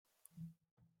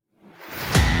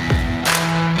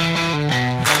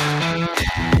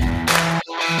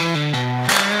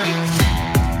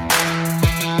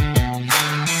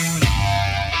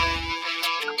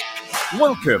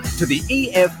Welcome to the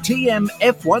EFTM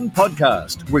F1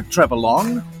 podcast with Trevor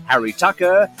Long, Harry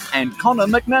Tucker, and Connor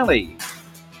McNally.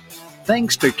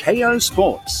 Thanks to KO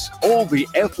Sports, all the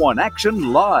F1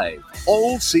 action live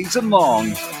all season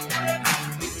long.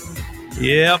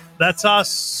 Yep, that's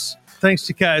us. Thanks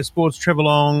to KO Sports, Trevor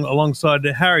Long, alongside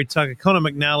Harry Tucker, Connor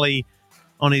McNally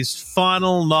on his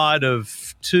final night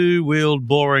of two-wheeled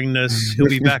boringness. He'll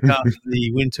be back after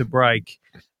the winter break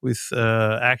with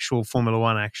actual Formula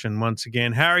One action once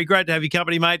again. Harry, great to have you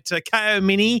company, mate. KO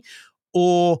Mini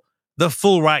or the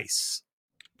full race?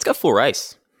 Let's go full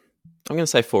race. I'm going to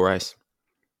say full race.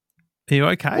 Are you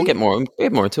okay? We'll get more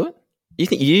into it.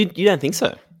 You don't think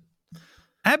so?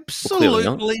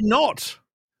 Absolutely not.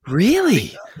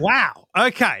 Really? Wow.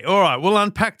 Okay. All right. We'll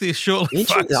unpack this shortly.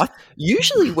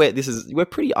 Usually, we're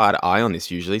pretty eye to eye on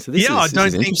this. Usually, so this is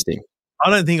interesting. I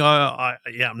don't think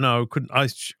couldn't. I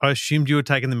assumed you were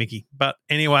taking the mickey, but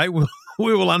anyway, we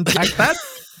will unpack that.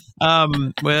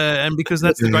 And because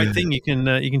that's the great thing, you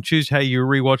can choose how you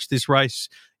rewatch this race.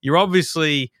 You're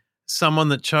obviously someone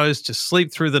that chose to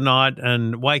sleep through the night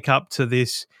and wake up to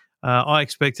this. I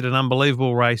expected an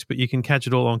unbelievable race, but you can catch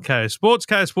it all on KO Sports,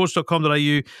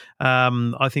 kosports.com.au.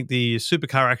 I think the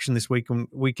supercar action this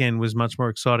weekend was much more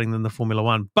exciting than the Formula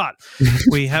One. But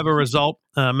we have a result.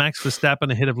 Max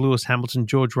Verstappen ahead of Lewis Hamilton,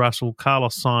 George Russell,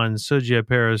 Carlos Sainz, Sergio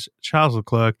Perez, Charles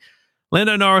Leclerc,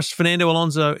 Lando Norris, Fernando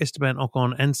Alonso, Esteban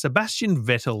Ocon, and Sebastian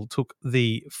Vettel took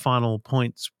the final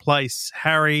points place.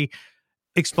 Harry,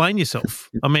 explain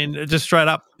yourself. I mean, just straight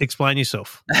up, explain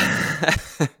yourself.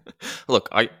 Look,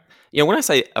 when I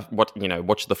say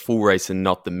watch the full race and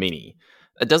not the mini,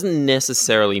 it doesn't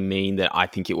necessarily mean that I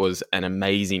think it was an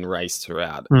amazing race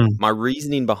throughout. My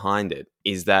reasoning behind it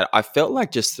is that I felt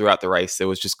like just throughout the race there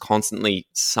was just constantly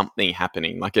something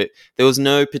happening. There was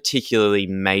no particularly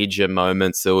major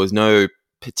moments, there was no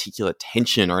particular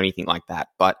tension or anything like that.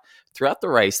 But throughout the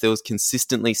race there was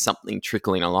consistently something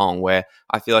trickling along. Where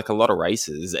I feel like a lot of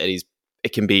races,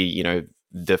 it can be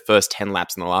the first 10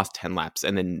 laps and the last 10 laps,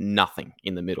 and then nothing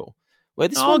in the middle. Where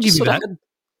this one just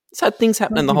had things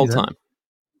happening the whole time.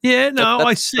 Yeah, no,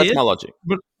 I see that's it. my logic.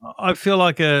 But I feel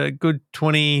like a good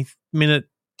 20-minute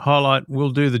highlight will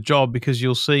do the job because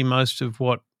you'll see most of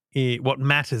what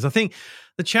matters. I think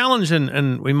the challenge,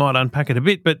 and we might unpack it a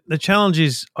bit, but the challenge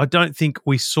is I don't think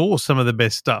we saw some of the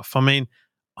best stuff. I mean,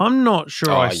 I'm not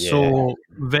sure saw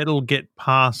Vettel get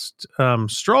past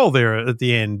Stroll there at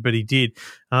the end, but he did.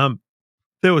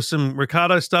 There was some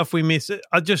Ricciardo stuff we missed.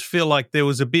 I just feel like there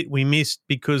was a bit we missed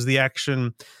because the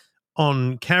action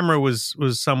on camera was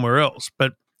somewhere else.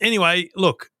 But anyway,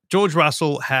 look, George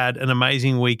Russell had an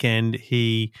amazing weekend.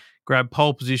 He grabbed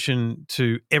pole position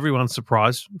to everyone's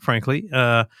surprise, frankly.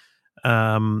 No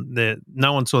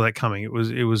one saw that coming. It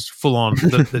was full on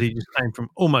that he just came from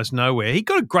almost nowhere. He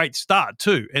got a great start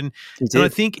too, and I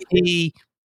think he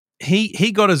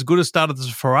got as good a start as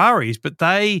the Ferraris, but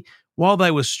while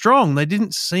they were strong, they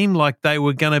didn't seem like they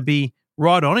were going to be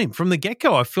right on him from the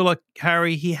get-go. I feel like,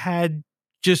 Harry, he had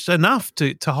just enough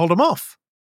to hold him off.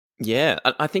 Yeah,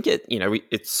 I think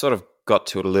it sort of got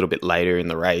to it a little bit later in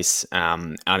the race. I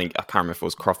can't remember if it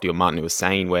was Crofty or Martin who was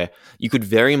saying where you could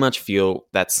very much feel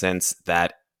that sense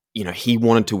that, he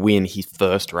wanted to win his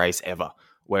first race ever.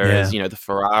 Whereas, the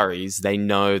Ferraris, they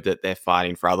know that they're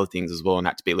fighting for other things as well and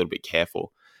had to be a little bit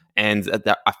careful. And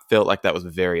I felt like that was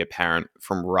very apparent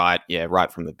from right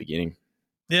from the beginning.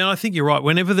 Yeah, I think you're right.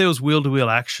 Whenever there was wheel-to-wheel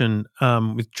action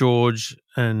with George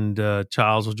and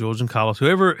Charles, or George and Carlos,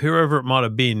 whoever it might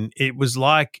have been, it was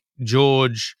like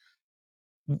George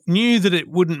knew that it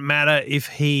wouldn't matter if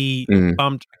he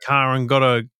bumped a car and got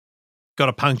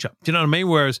a puncture. Do you know what I mean?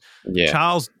 Whereas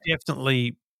Charles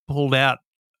definitely pulled out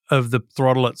of the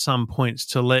throttle at some points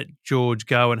to let George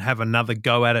go and have another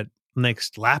go at it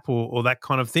next lap or that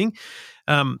kind of thing.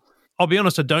 I'll be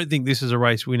honest, I don't think this is a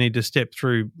race we need to step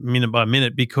through minute by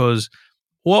minute, because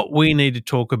what we need to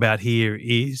talk about here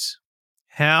is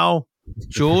how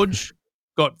George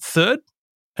got third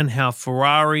and how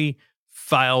Ferrari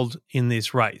failed in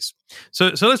this race.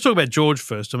 So let's talk about George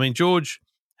first. I mean, George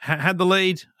had the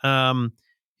lead.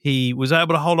 He was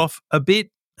able to hold off a bit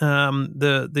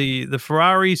the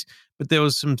Ferraris, but there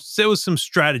was some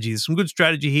strategy. There's some good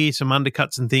strategy here, some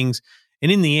undercuts and things.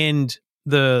 And in the end,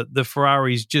 the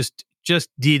Ferraris just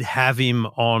did have him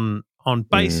on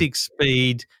basic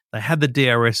speed. They had the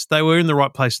DRS. They were in the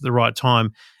right place at the right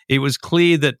time. It was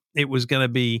clear that it was going to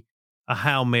be a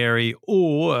Hail Mary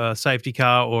or a safety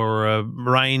car or a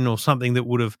rain or something that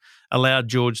would have allowed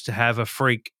George to have a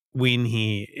freak win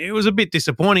here. It was a bit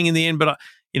disappointing in the end, but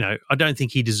I don't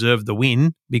think he deserved the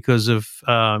win because of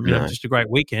just a great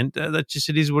weekend. That just,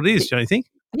 it is what it is, don't you think?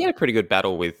 He had a pretty good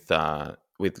battle with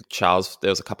Charles. There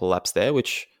was a couple of laps there,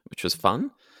 which was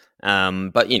fun.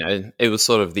 But it was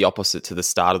sort of the opposite to the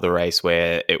start of the race,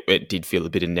 where it did feel a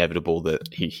bit inevitable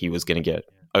that he was going to get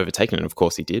overtaken, and of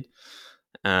course he did.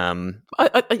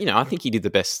 I think he did the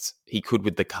best he could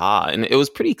with the car, and it was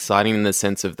pretty exciting in the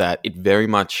sense of that it very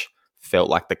much felt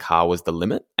like the car was the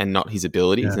limit and not his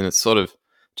abilities, and it's sort of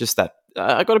just that.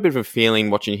 I got a bit of a feeling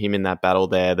watching him in that battle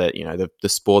there that the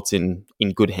sport's in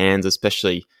good hands,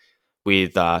 especially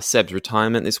with Seb's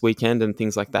retirement this weekend and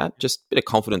things like that. Just a bit of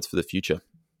confidence for the future.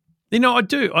 I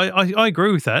do. I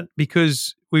agree with that,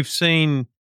 because we've seen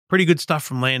pretty good stuff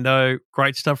from Lando,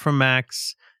 great stuff from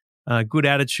Max, good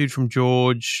attitude from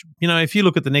George. If you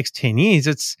look at the next 10 years,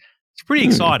 it's pretty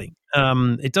exciting.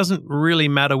 It doesn't really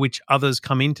matter which others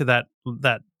come into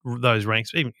those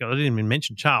ranks. I didn't even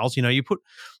mention Charles.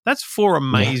 That's 4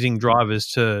 amazing drivers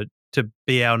to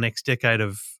be our next decade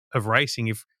of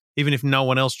racing, even if no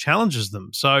one else challenges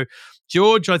them. So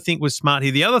George, I think, was smart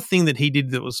here. The other thing that he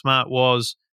did that was smart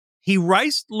was he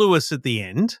raced Lewis at the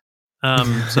end.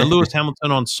 So Lewis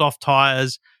Hamilton on soft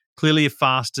tyres, clearly a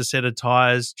faster set of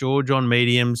tyres, George on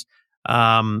mediums.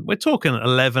 We're talking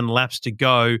 11 laps to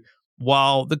go,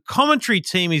 while the commentary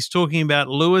team is talking about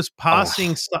Lewis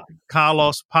passing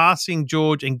Carlos, passing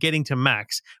George, and getting to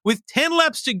Max. With 10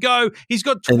 laps to go, he's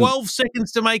got 12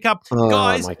 seconds to make up.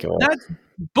 Guys, my God. That's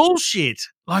bullshit.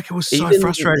 It was so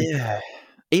frustrating. Yeah.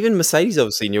 Even Mercedes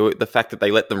obviously knew the fact that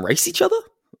they let them race each other.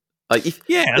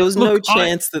 There was no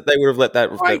chance that they would have let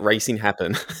that racing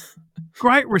happen.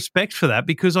 Great respect for that,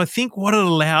 because I think what it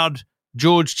allowed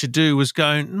George to do was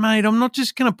go, mate, I'm not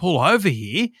just going to pull over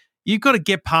here. You've got to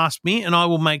get past me, and I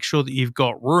will make sure that you've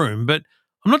got room. But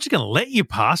I'm not just going to let you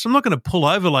pass. I'm not going to pull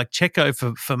over like Checo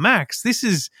for Max.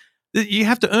 You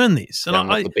have to earn this. And I'm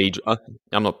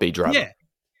not B driver.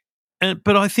 Yeah.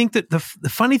 But I think that the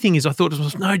funny thing is, I thought it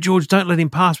was, no, George, don't let him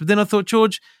pass. But then I thought,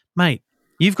 George, mate,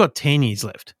 you've got 10 years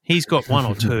left. He's got 1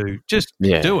 or 2. Just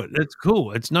do it. It's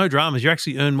cool. It's no dramas. You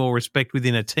actually earn more respect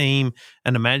within a team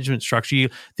and a management structure. You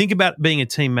think about being a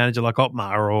team manager like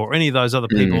Otmar or any of those other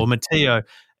people, or Matteo.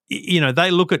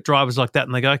 They look at drivers like that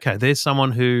and they go, okay, there's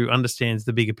someone who understands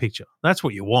the bigger picture. That's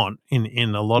what you want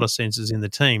in a lot of senses in the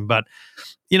team. But,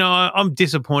 I'm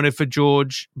disappointed for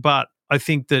George, but I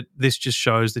think that this just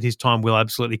shows that his time will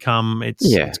absolutely come.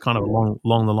 It's kind of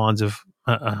along the lines of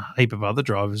a heap of other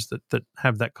drivers that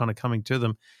have that kind of coming to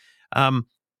them.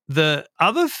 The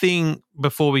other thing,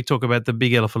 before we talk about the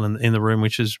big elephant in the room,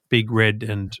 which is Big Red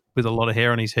and with a lot of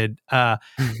hair on his head,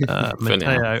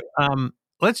 Matteo,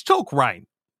 let's talk rain.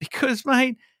 Because,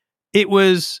 mate, it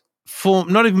was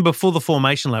not even before the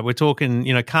formation lap. We're talking,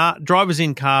 drivers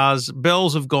in cars,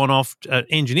 bells have gone off,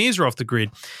 engineers are off the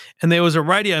grid. And there was a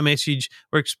radio message,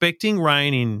 we're expecting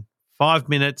rain in 5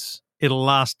 minutes, it'll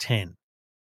last 10.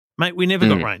 Mate, we never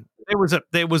got rain.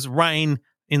 There was rain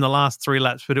in the last 3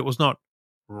 laps, but it was not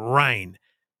rain.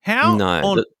 How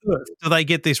on earth do they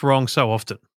get this wrong so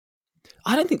often?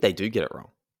 I don't think they do get it wrong.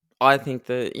 I think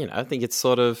that, I think it's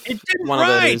sort of one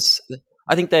of those.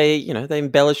 I think they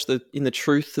embellish in the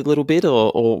truth a little bit,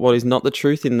 or what is not the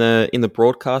truth in the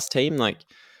broadcast team. I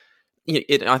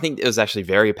think it was actually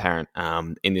very apparent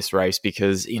in this race,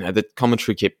 because the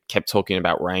commentary kept talking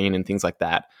about rain and things like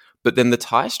that. But then the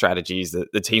tyre strategies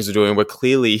that the teams were doing were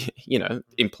clearly,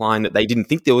 implying that they didn't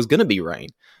think there was going to be rain.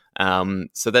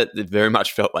 So that it very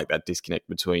much felt like that disconnect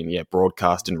between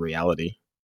broadcast and reality.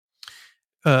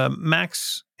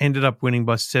 Max ended up winning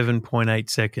by 7.8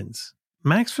 seconds.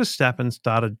 Max Verstappen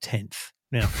started 10th.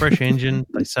 Now, fresh engine.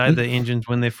 They say the engines,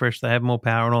 when they're fresh, they have more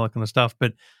power and all that kind of stuff.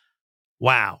 But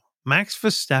wow, Max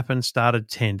Verstappen started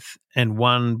 10th and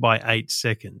won by 8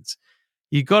 seconds.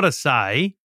 You got to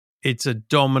say it's a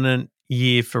dominant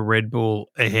year for Red Bull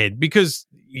ahead, because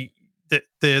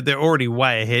they're already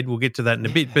way ahead. We'll get to that in a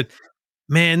bit. But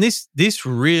man, this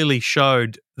really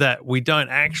showed that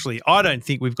I don't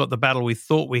think we've got the battle we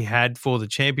thought we had for the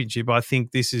championship. I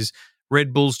think this is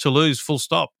Red Bull's to lose, full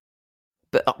stop.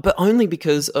 But only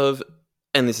because of,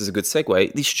 and this is a good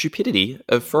segue, the stupidity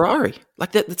of Ferrari.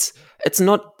 It's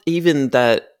not even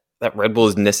that Red Bull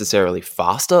is necessarily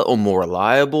faster or more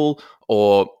reliable,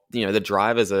 or the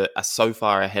drivers are so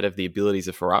far ahead of the abilities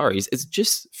of Ferraris. It's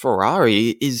just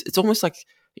Ferrari it's almost like,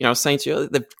 I was saying to you,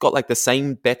 they've got the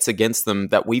same bets against them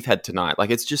that we've had tonight.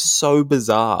 It's just so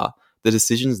bizarre, the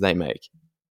decisions they make.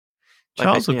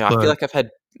 I feel like I've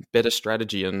had better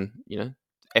strategy and,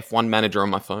 F1 Manager on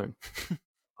my phone.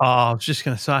 I was just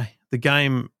going to say, the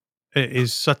game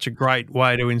is such a great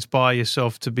way to inspire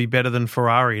yourself to be better than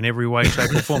Ferrari in every way,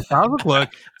 shape or form. Charles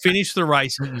Leclerc finished the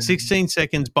race 16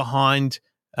 seconds behind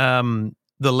the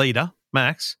leader,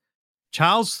 Max,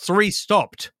 Charles 3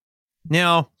 stopped.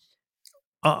 Now,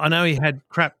 I know he had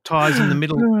crap tyres in the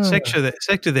middle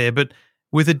sector there, but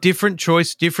with a different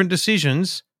choice, different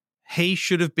decisions, he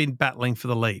should have been battling for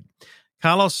the lead.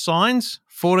 Carlos Sainz,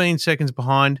 14 seconds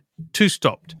behind, 2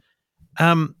 stopped.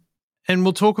 And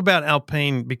we'll talk about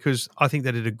Alpine because I think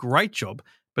they did a great job,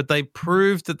 but they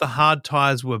proved that the hard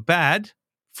tyres were bad.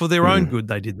 For their own good,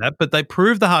 they did that, but they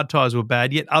proved the hard tyres were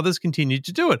bad, yet others continued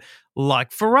to do it,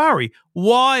 like Ferrari.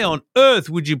 Why on earth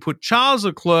would you put Charles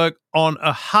Leclerc on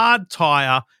a hard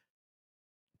tyre?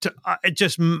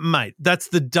 Mate, that's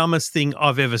the dumbest thing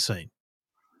I've ever seen.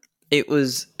 It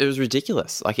was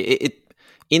ridiculous. Like it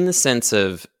in the sense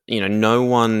of, no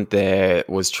one there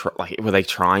was were they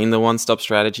trying the one-stop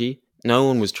strategy? No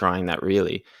one was trying that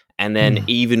really. And then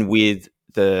even with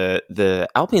the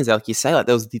Alpines, like you say, like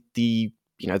there was the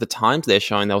times they're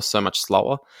showing they were so much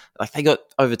slower. Like they got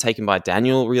overtaken by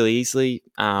Daniel really easily,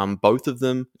 both of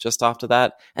them just after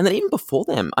that. And then even before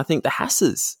them, I think the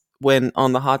Hasses went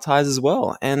on the hard tyres as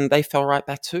well, and they fell right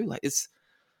back too. Like it's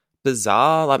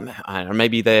bizarre. Like I don't know,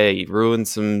 maybe they ruined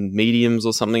some mediums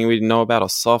or something we didn't know about, or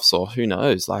softs, or who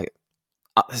knows. Like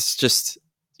it's just,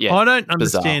 I don't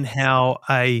understand how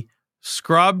a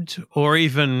scrubbed or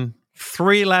even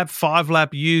 3-lap,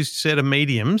 5-lap used set of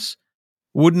mediums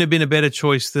wouldn't have been a better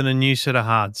choice than a new set of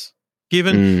hards.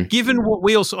 Given what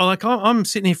we also like, I'm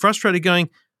sitting here frustrated, going,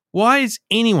 why is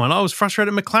anyone? I was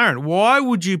frustrated at McLaren. Why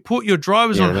would you put your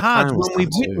drivers on hards when we've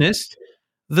witnessed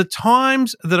the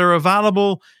times that are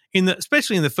available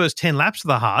especially in the first 10 laps of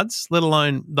the hards, let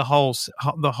alone the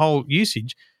whole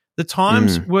usage? The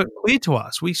times were clear to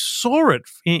us. We saw it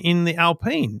in the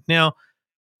Alpine. Now,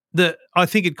 I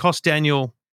think it cost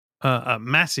Daniel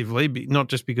massively, not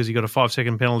just because he got a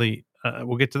 5-second penalty.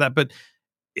 We'll get to that, but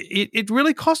it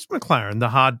really cost McLaren the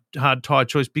hard tyre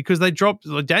choice because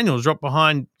Daniels dropped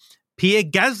behind Pierre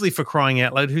Gasly, for crying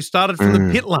out loud, who started from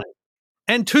the pit lane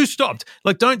and 2 stopped.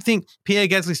 Like, don't think Pierre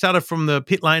Gasly started from the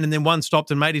pit lane and then 1 stopped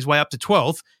and made his way up to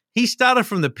 12th. He started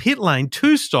from the pit lane,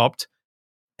 2 stopped,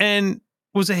 and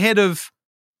was ahead of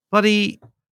bloody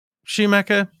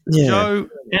Schumacher, Joe,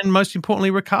 and most importantly,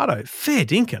 Ricciardo. Fair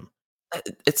dinkum.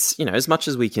 It's, as much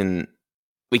as we can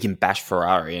bash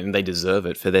Ferrari and they deserve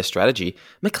it for their strategy,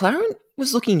 McLaren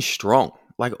was looking strong,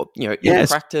 like, in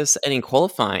practice and in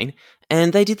qualifying,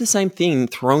 and they did the same thing,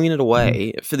 throwing it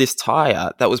away for this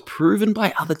tyre that was proven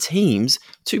by other teams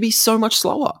to be so much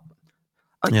slower.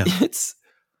 I can't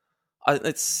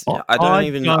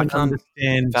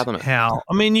understand fathom it. How.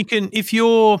 I mean, you can, if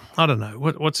you're, I don't know,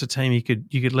 what's a team you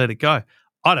could let it go?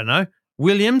 I don't know.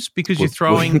 Williams, because you're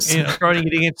throwing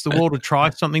it against the wall to try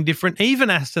something different. Even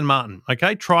Aston Martin,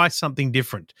 okay, try something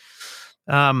different.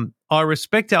 I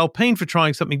respect Alpine for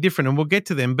trying something different, and we'll get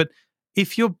to them. But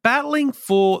if you're battling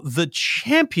for the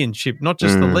championship, not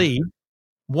just the lead,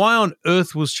 why on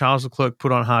earth was Charles Leclerc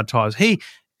put on hard tyres? The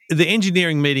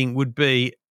engineering meeting would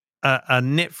be a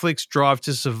Netflix Drive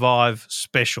to Survive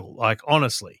special. Like,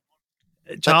 honestly.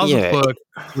 Charles Leclerc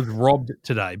was robbed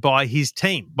today by his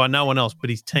team, by no one else but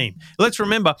his team. Let's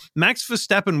remember, Max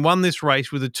Verstappen won this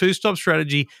race with a 2-stop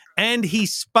strategy, and he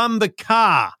spun the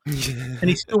car, and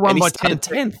he still won by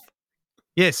 10th.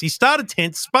 Yes, he started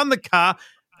 10th, spun the car,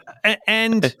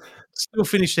 and still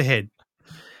finished ahead.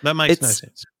 That makes no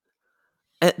sense.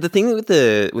 The thing with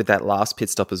that last pit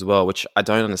stop as well, which I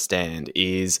don't understand,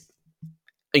 is,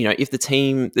 if the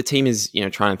team is,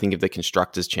 trying to think of the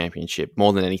Constructors' Championship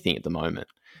more than anything at the moment,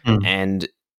 and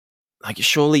like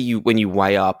surely when you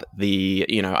weigh up the,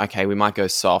 okay, we might go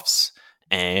softs,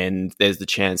 and there's the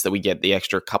chance that we get the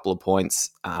extra couple of points,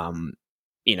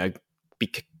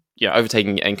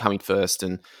 overtaking and coming first,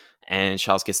 and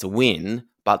Charles gets to win,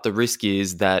 but the risk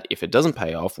is that if it doesn't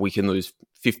pay off, we can lose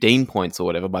 15 points or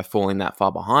whatever by falling that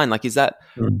far behind. Like, is that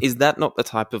not the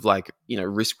type of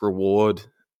risk reward?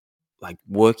 Like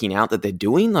working out that they're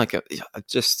doing,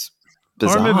 just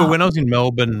bizarre. I remember when I was in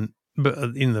Melbourne,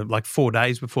 in the 4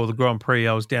 days before the Grand Prix,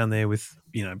 I was down there with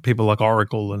people like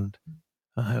Oracle and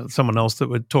someone else that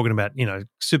were talking about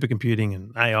supercomputing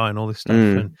and AI and all this stuff.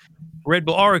 And Red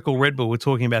Bull were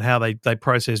talking about how they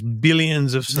process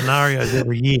billions of scenarios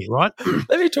every year, right? They've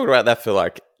been talking about that for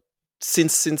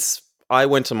since I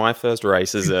went to my first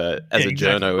race as a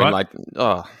journo, right?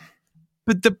 And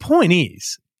But the point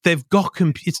is, they've got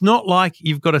it's not like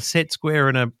you've got a set square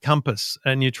and a compass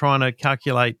and you're trying to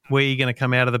calculate where you're going to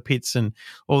come out of the pits and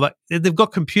all that. They've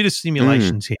got computer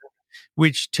simulations here,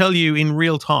 which tell you in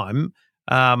real time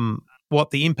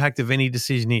what the impact of any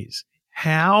decision is.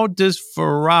 How does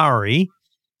Ferrari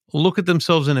look at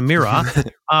themselves in a mirror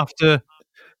after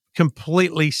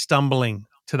completely stumbling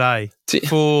today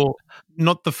for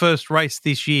not the first race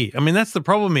this year? I mean, that's the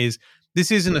problem is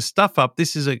This isn't a stuff up.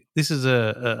 This is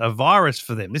a virus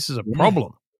for them. This is a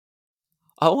problem.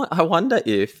 I wonder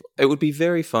if it would be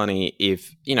very funny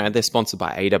if, they're sponsored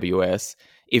by AWS,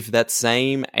 if that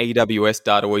same AWS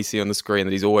data we see on the screen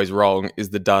that is always wrong is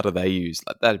the data they use.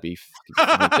 Like, that'd be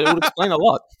fucking funny. It would explain a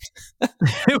lot.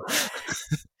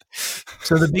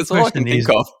 So the big question is,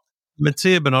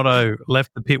 Mattia Binotto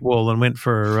left the pit wall and went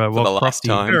for what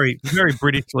Crofty very, very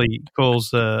Britishly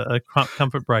calls a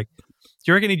comfort break.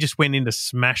 Do you reckon he just went in to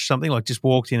smash something, like just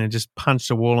walked in and just punched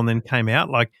a wall and then came out?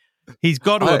 Like, he's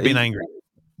got to have been angry.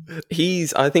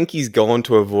 I think he's gone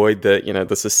to avoid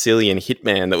the Sicilian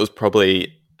hitman that was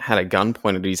probably had a gun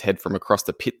pointed at his head from across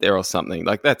the pit there or something.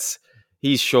 Like,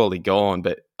 he's surely gone.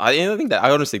 But I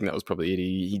honestly think that was probably it.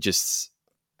 He just,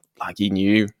 like, he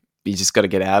knew he just got to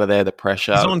get out of there. The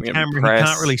pressure. He's on camera. He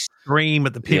can't really scream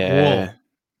at the pit wall.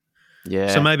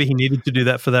 Yeah. So maybe he needed to do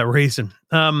that for that reason.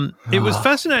 It was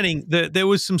fascinating. There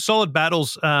was some solid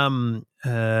battles.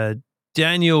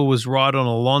 Daniel was right on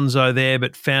Alonso there,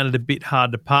 but found it a bit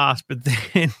hard to pass. But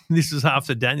then this is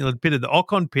after Daniel had pitted. The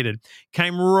Ocon pitted,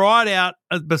 came right out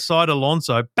beside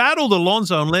Alonso, battled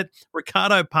Alonso and let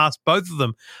Ricciardo pass both of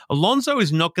them. Alonso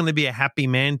is not going to be a happy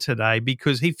man today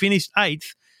because he finished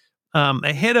 8th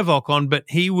ahead of Ocon, but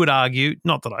he would argue,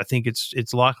 not that I think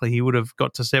it's likely he would have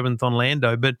got to 7th on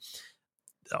Lando, but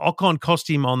Ocon cost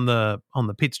him on the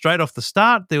pit straight off the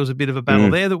start. There was a bit of a battle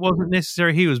there that wasn't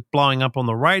necessary. He was blowing up on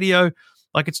the radio.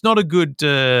 Like, it's not a good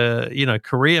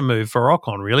career move for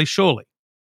Ocon, really, surely.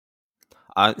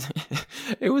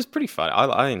 It was pretty fun.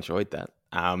 I enjoyed that.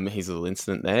 His little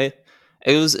incident there.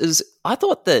 It was I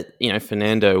thought that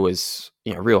Fernando was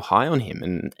real high on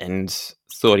him and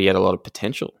thought he had a lot of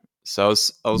potential. So I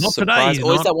was not surprised. Today,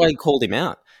 or is that why he called him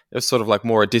out? It was sort of like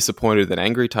more a disappointed than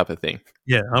angry type of thing.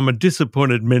 Yeah, I'm a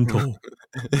disappointed mental.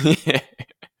 Yeah.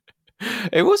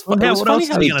 It was, well, it was funny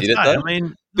how he did it, though. I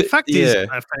mean, the fact is,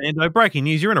 Fernando, breaking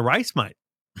news, you're in a race, mate.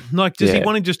 Like, does he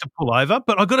want him just to pull over?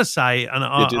 But I've got to say, and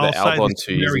I'll say this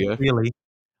very clearly,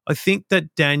 I think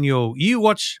that Daniel, you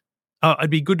watch, it'd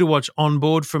be good to watch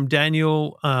onboard from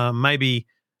Daniel, maybe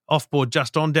offboard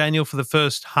just on Daniel for the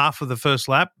first half of the first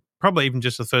lap, probably even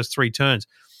just the first 3 turns.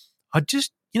 How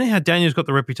Daniel's got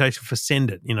the reputation for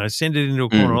send it into a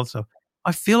corner also.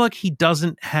 I feel like he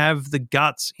doesn't have the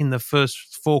guts in the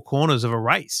first 4 corners of a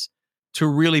race to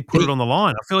really put it on the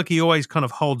line. I feel like he always kind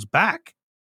of holds back.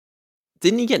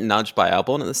 Didn't he get nudged by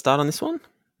Albon at the start on this one?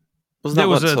 There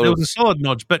was a solid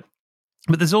nudge, but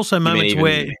there's also moments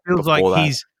where it feels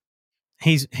like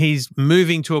he's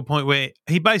moving to a point where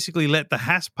he basically let the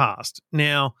Haas pass.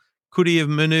 Now, could he have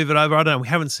maneuvered over? I don't know. We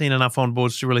haven't seen enough on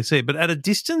boards to really see it. But at a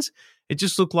distance, it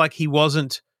just looked like he was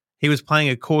playing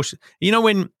a caution.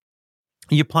 When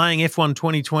you're playing F1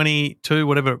 2022,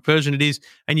 whatever version it is,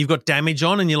 and you've got damage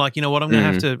on and you're like, you know what, I'm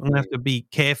going to have to be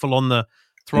careful on the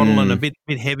throttle and a bit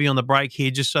heavy on the brake here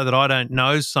just so that I don't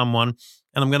nose someone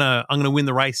and I'm going to win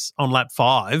the race on lap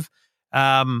 5.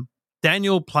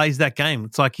 Daniel plays that game.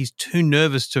 It's like he's too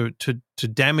nervous to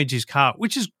damage his car,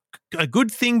 which is a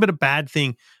good thing but a bad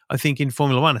thing, I think, in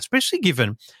Formula One, especially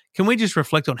given, can we just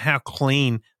reflect on how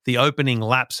clean the opening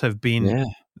laps have been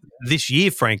this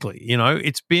year, frankly?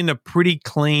 It's been a pretty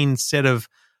clean set of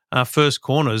first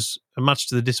corners, much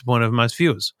to the disappointment of most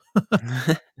viewers.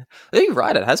 You're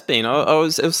right, it has been. It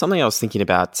was something I was thinking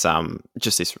about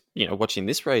just this, watching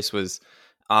this race was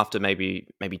after maybe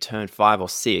turn 5 or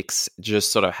 6,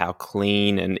 just sort of how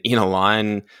clean and in a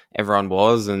line everyone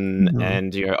was and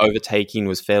overtaking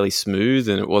was fairly smooth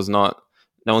and it was not,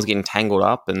 no one's getting tangled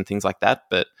up and things like that.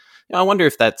 But I wonder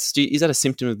if is that a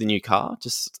symptom of the new car,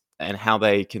 just and how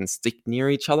they can stick near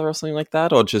each other or something like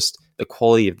that, or just the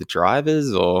quality of the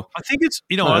drivers? Or I think it's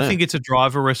I think it's a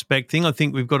driver respect thing. I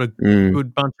think we've got a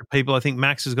good bunch of people. I think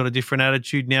Max has got a different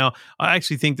attitude now. I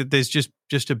actually think that there's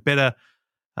just a better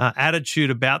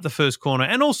attitude about the first corner,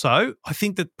 and also I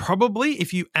think that probably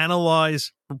if you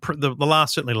analyze the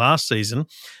last season,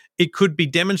 it could be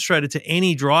demonstrated to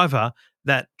any driver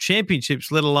that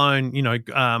championships, let alone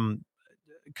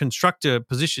constructor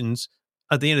positions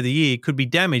at the end of the year, could be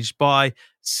damaged by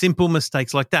simple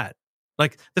mistakes like that.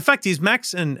 Like, the fact is,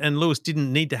 Max and Lewis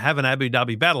didn't need to have an Abu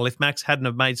Dhabi battle if Max hadn't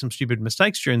have made some stupid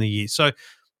mistakes during the year. So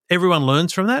everyone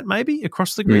learns from that, maybe,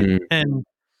 across the grid. And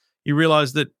you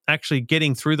realize that actually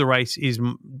getting through the race is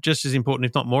just as important,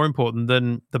 if not more important,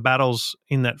 than the battles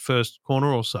in that first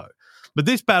corner or so. But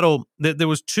this battle, there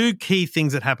was 2 key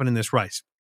things that happened in this race.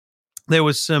 There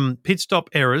was some pit stop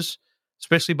errors,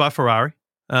 especially by Ferrari.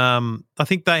 I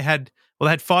think they had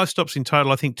 5 stops in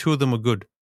total. I think 2 of them were good.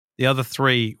 The other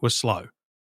 3 were slow.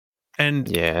 And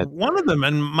one of them,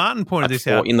 and Martin pointed this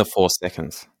out. In the 4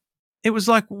 seconds. It was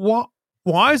like, what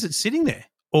why is it sitting there?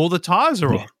 All the tires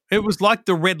are on. It was like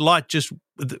the red light just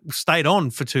stayed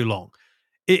on for too long.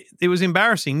 It was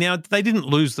embarrassing. Now, they didn't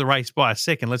lose the race by a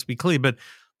second, let's be clear, but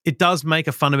it does make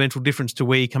a fundamental difference to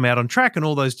where you come out on track and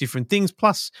all those different things,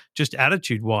 plus just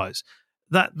attitude-wise.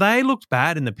 That they looked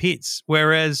bad in the pits,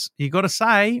 whereas you got to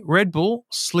say, Red Bull,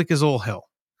 slick as all hell.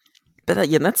 But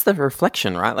that's the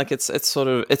reflection, right? Like it's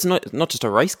not just a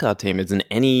race car team. It's in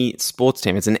any sports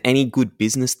team. It's in any good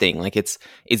business thing. Like it's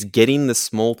getting the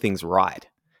small things right.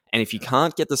 And if you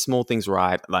can't get the small things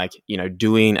right, like,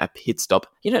 doing a pit stop,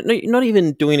 not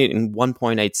even doing it in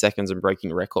 1.8 seconds and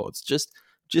breaking records, just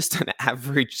an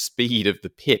average speed of the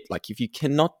pit. Like if you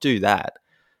cannot do that,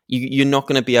 you're not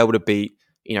going to be able to beat,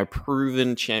 other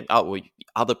proven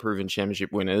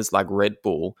championship winners like Red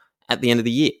Bull at the end of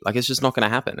the year. Like it's just not going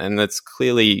to happen. And that's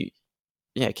clearly,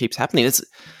 it keeps happening. It's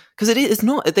because it's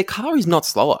not, their car is not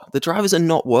slower. The drivers are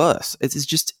not worse. It's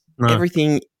just,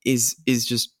 everything is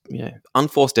just,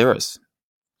 unforced errors.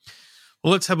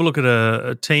 Well, let's have a look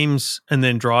at teams and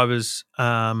then drivers.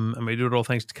 And we do it all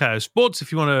thanks to KO Sports.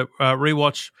 If you want to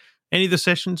rewatch any of the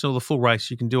sessions or the full race,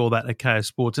 you can do all that at KO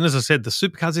Sports. And as I said, the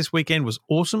Supercars this weekend was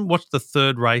awesome. Watched the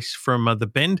third race from the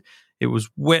Bend. It was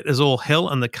wet as all hell,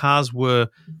 and the cars were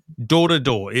door to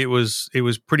door. It was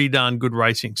pretty darn good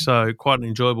racing. So quite an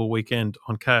enjoyable weekend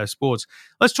on KO Sports.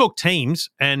 Let's talk teams.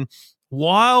 And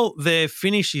while their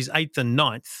finish is 8th and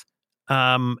 9th,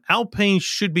 Alpine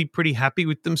should be pretty happy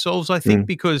with themselves, I think,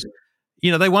 because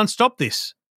they one-stopped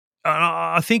this.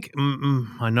 I think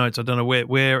my notes, I don't know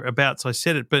whereabouts I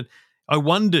said it, but I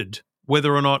wondered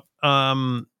whether or not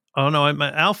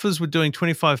Alphas were doing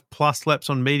 25-plus laps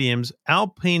on mediums.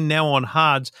 Alpine now on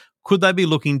hards. Could they be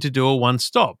looking to do a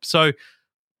one-stop? So,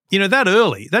 that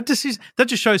early, that decision, that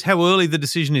just shows how early the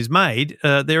decision is made.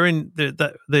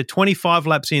 They're 25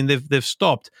 laps in. They've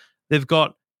stopped. They've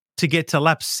got to get to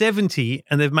lap 70,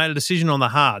 and they've made a decision on the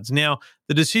hards. Now,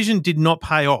 the decision did not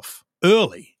pay off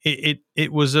early.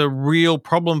 It was a real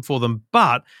problem for them.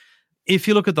 But if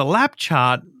you look at the lap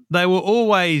chart, they were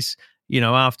always,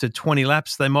 after 20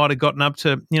 laps, they might have gotten up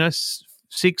to, 6th,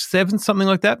 7th, something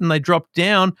like that, and they dropped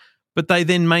down, but they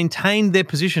then maintained their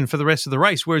position for the rest of the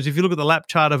race. Whereas if you look at the lap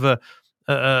chart of a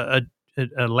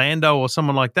Lando or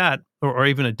someone like that, or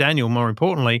even a Daniel, more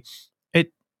importantly,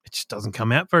 it just doesn't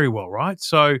come out very well, right?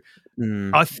 So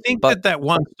I think that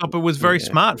one stopper was very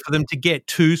smart for them to get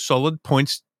 2 solid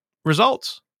points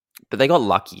results. But they got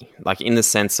lucky, like in the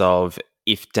sense of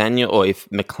if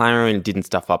McLaren didn't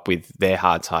stuff up with their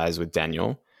hard tires with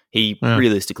Daniel, he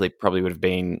realistically probably would have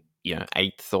been,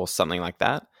 8th or something like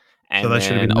that. And so they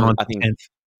should have been 9th, 10th.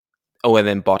 Oh, and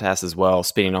then Bottas as well,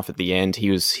 spinning off at the end. He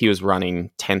was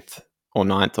running 10th or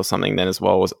 9th or something then as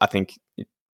well. Was I think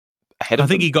ahead of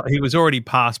them. He was already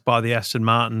passed by the Aston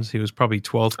Martins. He was probably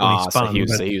 12th when he spun.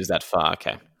 So he was that far.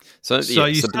 Okay. So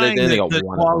you're saying that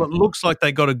while it looks like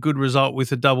they got a good result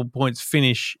with a double points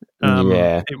finish,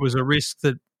 it was a risk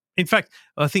that, in fact,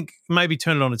 I think maybe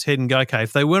turn it on its head and go, okay,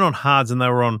 if they weren't on hards and they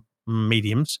were on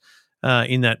mediums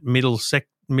in that middle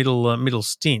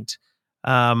stint,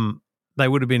 they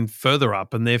would have been further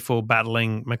up and therefore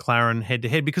battling McLaren head to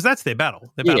head, because that's their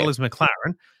battle. Their battle is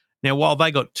McLaren. Now, while they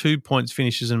got 2 points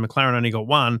finishes and McLaren only got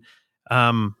 1,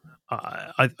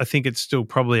 I think it's still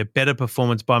probably a better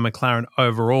performance by McLaren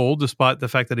overall, despite the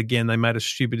fact that, again, they made a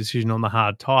stupid decision on the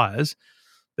hard tyres.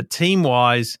 But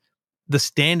team-wise, the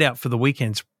standout for the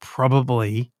weekend's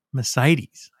probably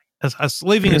Mercedes. As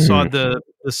leaving aside the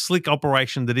slick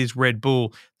operation that is Red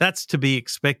Bull, that's to be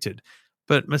expected.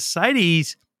 But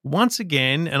Mercedes, once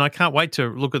again, and I can't wait to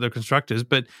look at the constructors,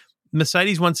 but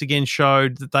Mercedes once again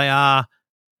showed that they are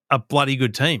a bloody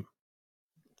good team.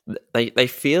 They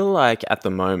feel like at the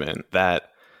moment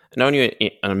that not only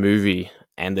in a movie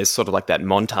and there's sort of like that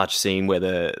montage scene where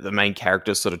the main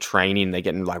characters sort of training, they're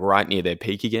getting like right near their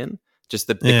peak again. Just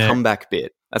the comeback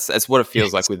bit. That's what it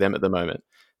feels like with them at the moment.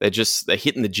 They're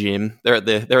hitting the gym. They're at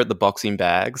the boxing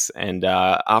bags, and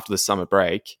after the summer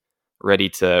break, ready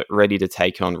to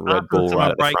take on Red Bull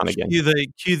right at the front again.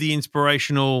 Cue the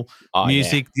inspirational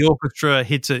music. Yeah. The orchestra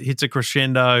hits a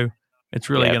crescendo. It's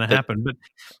really going to happen. But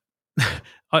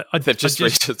they've just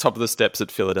reached the top of the steps at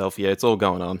Philadelphia. It's all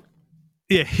going on.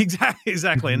 Yeah,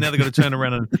 exactly. And now they've got to turn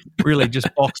around and really just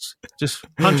punch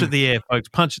at the air, folks.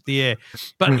 Punch at the air.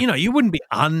 But, you wouldn't be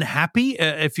unhappy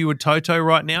if you were Toto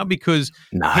right now, because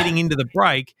heading into the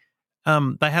break,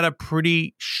 they had a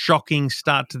pretty shocking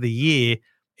start to the year.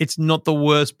 It's not the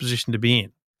worst position to be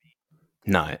in.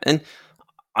 No. And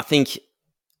I think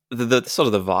the sort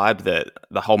of the vibe that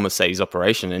the whole Mercedes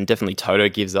operation, and definitely Toto,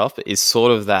 gives off is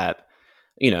sort of that,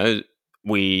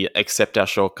 we accept our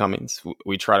shortcomings,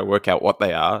 we try to work out what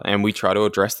they are, and we try to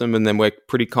address them, and then we're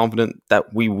pretty confident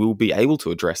that we will be able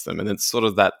to address them. And it's sort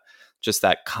of that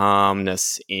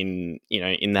calmness in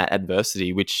that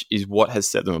adversity, which is what has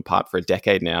set them apart for a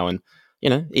decade now. And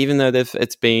even though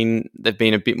they've been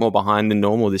a bit more behind than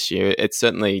normal this year, it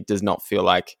certainly does not feel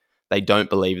like they don't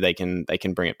believe they can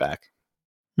bring it back.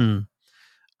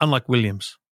 Unlike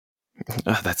Williams.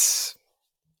 That's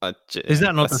is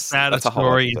that not the saddest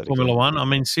story in Formula One? I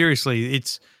mean, seriously,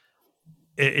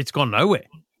 it's gone nowhere.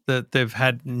 That they've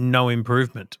had no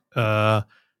improvement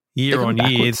year on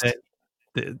year.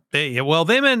 Well,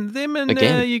 them and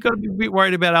you got to be a bit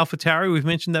worried about AlphaTauri. We've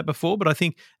mentioned that before, but I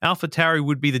think AlphaTauri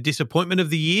would be the disappointment of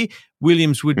the year.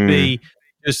 Williams would be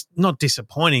just not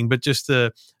disappointing, but just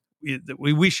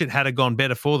we wish it had gone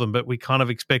better for them, but we kind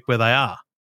of expect where they are.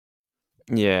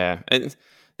 Yeah, and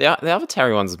the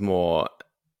AlphaTauri one's more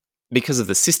because of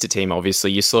the sister team.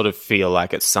 Obviously, you sort of feel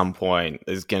like at some point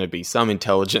there's going to be some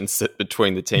intelligence that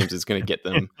between the teams is going to get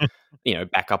them,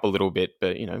 back up a little bit.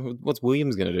 But what's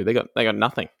Williams going to do? They got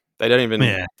nothing. They don't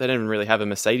even really have a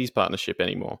Mercedes partnership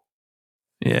anymore.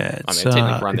 Yeah, I mean,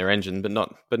 technically run their engine, but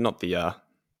not the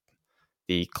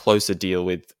closer deal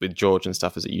with George and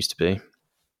stuff as it used to be.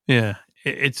 Yeah,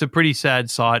 it's a pretty sad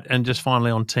sight. And just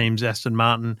finally on teams, Aston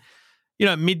Martin,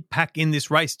 mid-pack in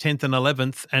this race, 10th and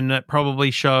 11th, and that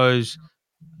probably shows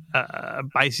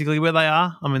basically where they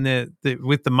are. I mean, they're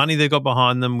with the money they've got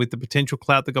behind them, with the potential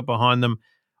clout they've got behind them,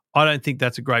 I don't think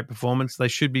that's a great performance. They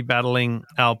should be battling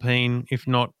Alpine, if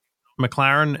not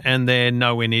McLaren, and they're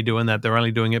nowhere near doing that. They're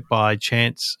only doing it by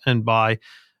chance and by,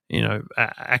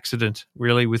 accident,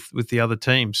 really, with the other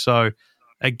teams. So,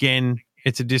 again,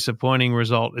 it's a disappointing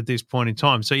result at this point in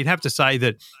time. So you'd have to say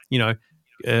that,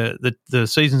 the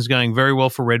season's going very well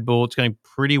for Red Bull. It's going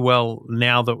pretty well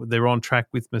now that they're on track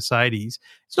with Mercedes.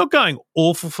 It's not going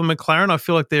awful for McLaren. I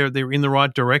feel like they're in the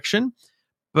right direction,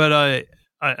 but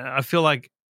I feel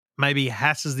like maybe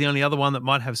Haas is the only other one that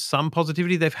might have some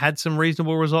positivity. They've had some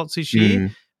reasonable results this year,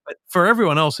 but for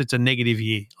everyone else, it's a negative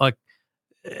year. Like,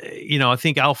 I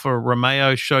think Alfa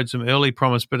Romeo showed some early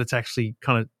promise, but it's actually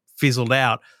kind of fizzled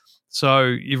out. So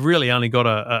you've really only got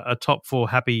a top four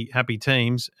happy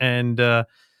teams, and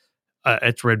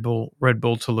it's Red Bull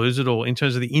to lose it all. In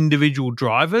terms of the individual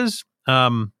drivers,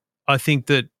 I think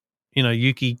that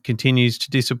Yuki continues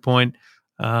to disappoint.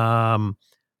 Guan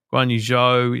Yu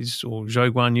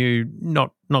Zhou Guan Yu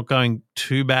not going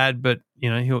too bad, but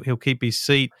he'll keep his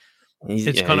seat.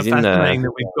 It's kind of fascinating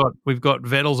that we've got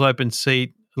Vettel's open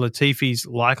seat, Latifi's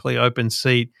likely open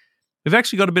seat. We've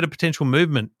actually got a bit of potential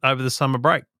movement over the summer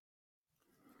break.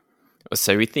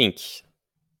 So we think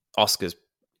Oscar's,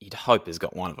 you'd hope, has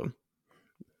got one of them.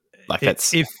 Like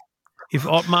that's if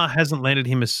Otmar hasn't landed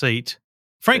him a seat,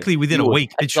 frankly, within a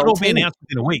week, it should all be announced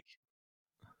within a week.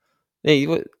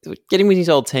 Yeah, get him with his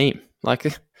old team.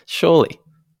 Like, surely.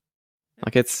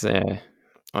 Like it's, I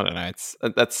don't know.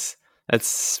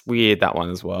 That's weird, that one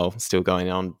as well, still going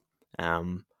on.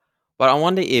 But I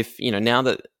wonder if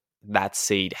now that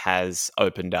seat has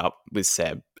opened up with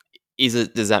Seb.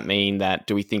 Does that mean that,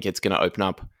 do we think it's going to open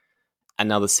up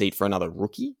another seat for another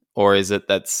rookie? Or is it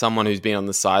that someone who's been on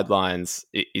the sidelines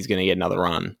is going to get another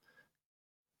run?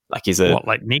 Like, is it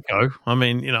like Nico? I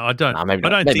mean, I don't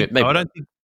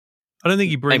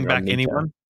think you bring back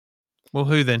anyone. Well,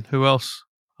 who then? Who else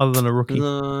other than a rookie?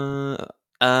 No,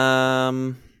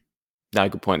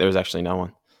 good point. There was actually no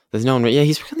one. There's no one. Yeah,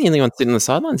 he's probably the only one sitting on the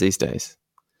sidelines these days.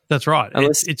 That's right.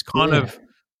 It's kind of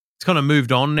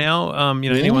moved on now.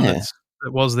 Anyone that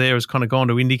was there has kind of gone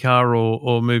to IndyCar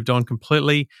or moved on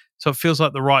completely. So it feels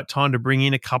like the right time to bring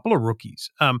in a couple of rookies.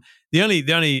 The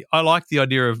only I like the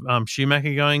idea of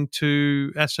Schumacher going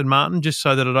to Aston Martin, just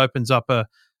so that it opens up a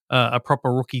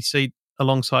proper rookie seat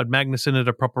alongside Magnussen at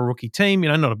a proper rookie team.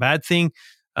 Not a bad thing.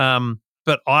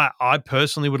 But I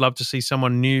personally would love to see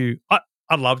someone new.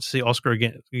 I'd love to see Oscar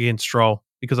against Stroll,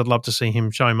 because I'd love to see him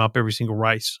show him up every single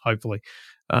race, hopefully.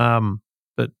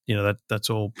 But that's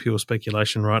all pure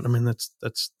speculation, right? I mean,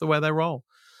 that's the way they roll.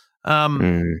 I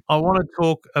want to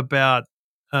talk about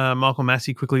Michael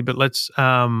Masi quickly, but let's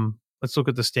look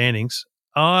at the standings.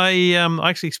 I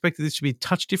actually expected this to be a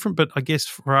touch different, but I guess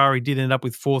Ferrari did end up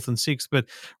with 4th and 6th. But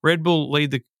Red Bull lead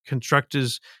the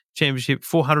Constructors' Championship,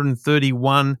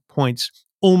 431 points,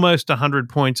 almost 100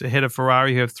 points ahead of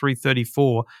Ferrari, who have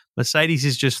 334. Mercedes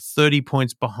is just 30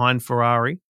 points behind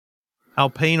Ferrari.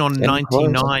 Alpine on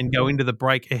 99 go into the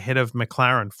break ahead of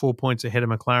McLaren, 4 points ahead of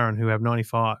McLaren, who have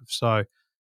 95. So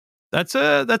that's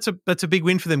a big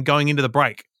win for them going into the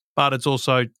break, but it's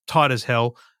also tight as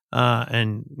hell.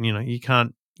 And you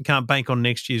can't You can't bank on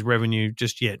next year's revenue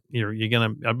just yet.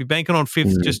 I'll be banking on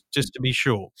fifth just to be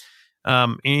sure.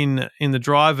 In the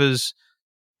drivers,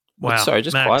 wow. Sorry,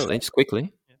 just Max, quietly, just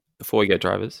quickly, before we go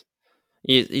drivers.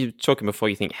 You're talking before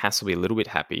you think Haas will be a little bit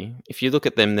happy. If you look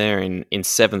at them there in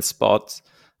 7th spot,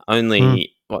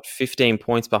 only 15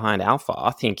 points behind Alpha.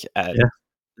 I think at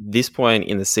this point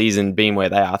in the season, being where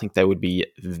they are, I think they would be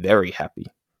very happy.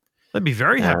 They'd be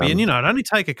very happy, and it'd only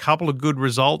take a couple of good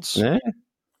results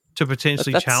to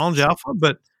potentially challenge Alpha.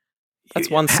 But that's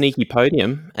one sneaky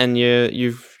podium, and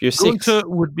you're sixth. Gunter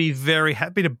would be very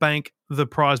happy to bank the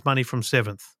prize money from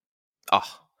 7th.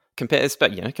 Oh,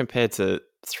 compared to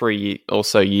 3 or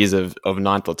so years of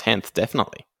 9th or 10th,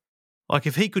 definitely. Like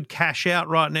if he could cash out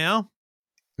right now,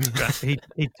 he'd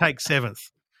take 7th.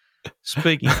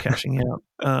 Speaking of cashing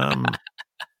out,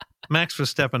 Max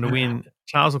Verstappen to win,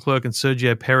 Charles Leclerc and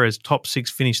Sergio Perez top 6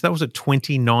 finish. That was at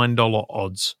 $29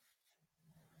 odds.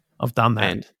 I've done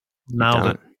that. And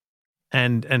nailed it.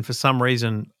 And for some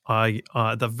reason, I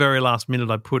at the very last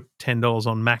minute I put $10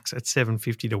 on Max at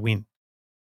 $7.50 to win.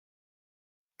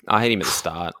 I had him at the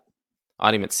start. I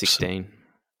had him at 16.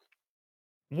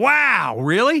 Wow,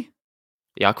 really?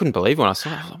 Yeah, I couldn't believe it when I saw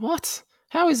it. I was like, what?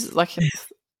 How is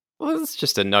well, it's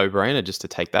just a no-brainer just to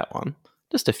take that one.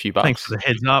 Just a few bucks. Thanks for the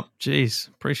heads up. Jeez,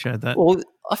 appreciate that. Well,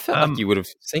 I felt like you would have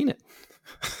seen it.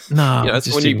 No.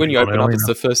 It's when you open up, it's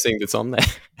the first thing that's on there.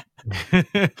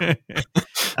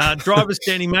 Driver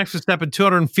standing, Max Verstappen,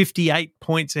 258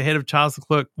 points ahead of Charles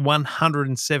Leclerc,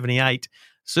 178.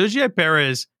 Sergio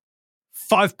Perez,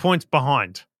 5 points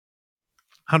behind,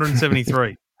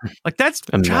 173. Like, that's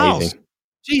amazing. Charles.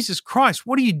 Jesus Christ,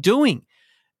 what are you doing?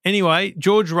 Anyway,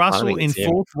 George Russell in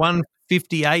 4th,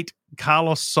 158.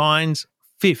 Carlos Sainz,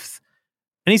 5th.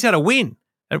 And he's had a win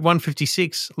at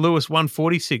 156. Lewis,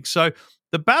 146. So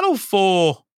the battle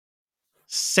for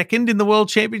 2nd in the World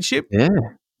Championship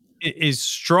is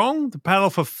strong. The battle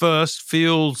for 1st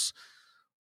feels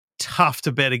tough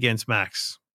to bet against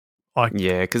Max.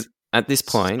 Because at this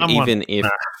point, even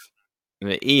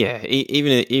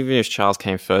if Charles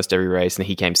came first every race and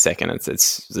he came second,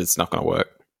 it's not going to work.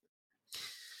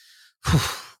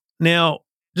 Now,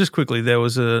 just quickly, there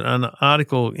was an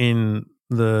article in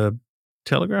the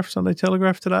Sunday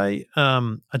Telegraph today,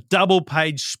 a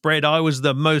double-page spread. I was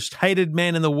the most hated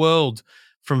man in the world,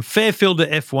 from Fairfield to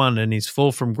F1 and his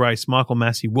fall from grace. Michael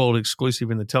Massey, world exclusive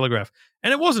in the Telegraph.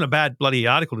 And it wasn't a bad bloody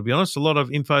article, to be honest. A lot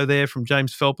of info there from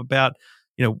James Phelps about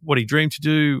what he dreamed to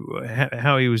do,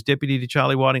 how he was deputy to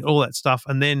Charlie Whiting, all that stuff.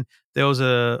 And then there was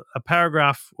a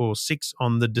paragraph or 6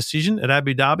 on the decision at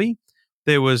Abu Dhabi.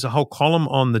 There was a whole column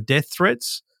on the death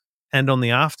threats and on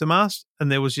the aftermath.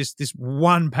 And there was just this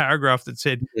one paragraph that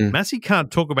said, Massey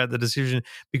can't talk about the decision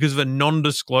because of a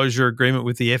non-disclosure agreement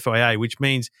with the FIA, which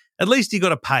means at least he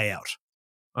got a payout.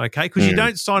 Okay? Because you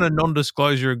don't sign a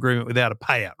non-disclosure agreement without a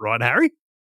payout, right, Harry?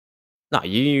 No,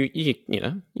 you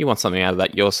want something out of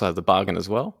that, your side of the bargain as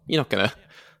well. You're not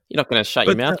gonna shut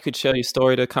your mouth. You could share your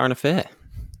story to Current Affair.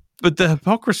 But the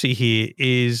hypocrisy here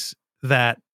is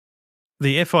that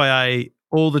the FIA,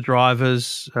 all the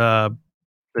drivers, the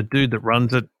dude that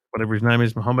runs it, whatever his name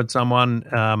is, Mohammed someone,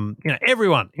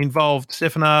 everyone involved,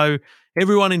 Stefano,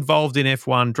 everyone involved in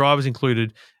F1, drivers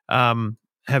included,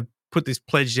 have put this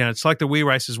pledge down. It's like the We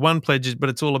Racers One pledges, but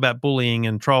it's all about bullying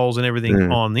and trolls and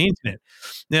everything on the internet.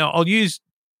 Now, I'll use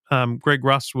Greg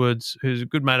Rustwood, who's a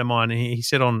good mate of mine. He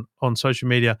said on social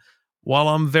media, while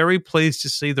I'm very pleased to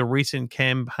see the recent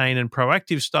campaign and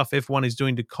proactive stuff F1 is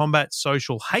doing to combat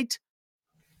social hate,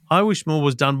 I wish more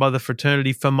was done by the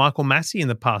fraternity for Michael Massey in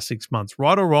the past 6 months.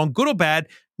 Right or wrong, good or bad,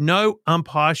 no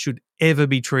umpire should ever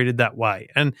be treated that way.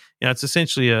 And it's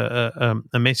essentially a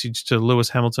message to Lewis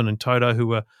Hamilton and Toto, who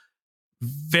were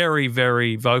very,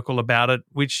 very vocal about it,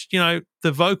 which, the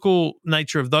vocal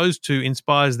nature of those two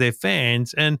inspires their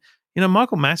fans. And,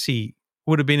 Michael Massey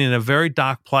would have been in a very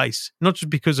dark place, not just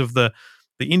because of the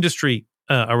industry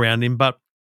around him, but,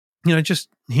 just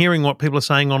hearing what people are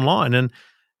saying online. And,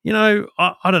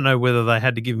 I don't know whether they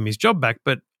had to give him his job back,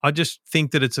 but I just think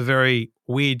that it's a very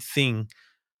weird thing,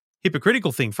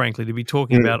 hypocritical thing, frankly, to be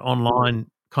talking about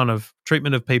online kind of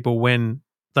treatment of people when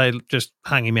they just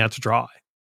hung him out to dry.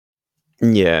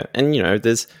 Yeah, and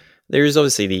there is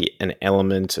obviously an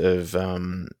element of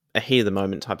a heat of the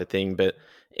moment type of thing, but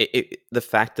the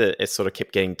fact that it sort of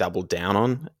kept getting doubled down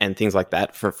on and things like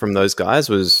that from those guys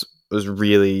was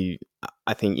really,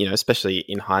 I think, especially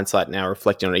in hindsight now,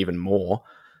 reflecting on it even more,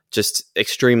 just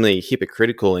extremely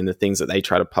hypocritical in the things that they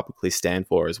try to publicly stand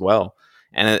for as well.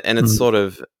 And it's sort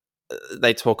of,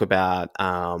 they talk about,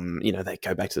 they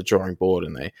go back to the drawing board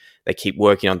and they keep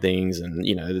working on things and,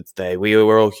 we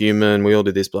were all human, we all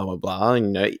do this, blah, blah, blah.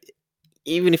 And,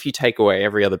 even if you take away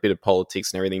every other bit of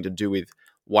politics and everything to do with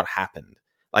what happened,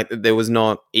 like there was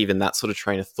not even that sort of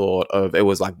train of thought of it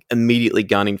was like immediately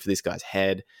gunning for this guy's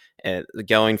head,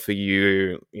 going for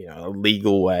you, a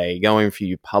legal way, going for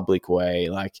you public way.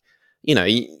 Like,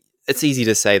 it's easy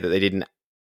to say that they didn't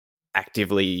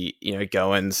actively,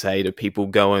 go and say to people,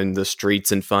 go in the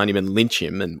streets and find him and lynch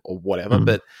him or whatever.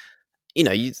 But, you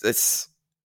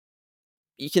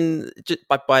can just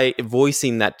by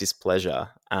voicing that displeasure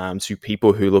to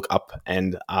people who look up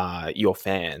and are your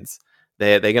fans,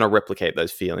 they're going to replicate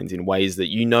those feelings in ways that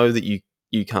that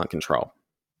you can't control.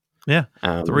 Yeah,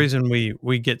 the reason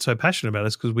we get so passionate about it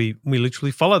is because we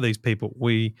literally follow these people.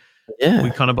 We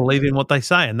kind of believe in what they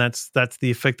say, and that's the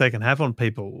effect they can have on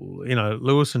people.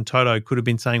 Lewis and Toto could have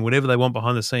been saying whatever they want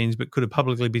behind the scenes, but could have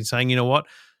publicly been saying, you know what,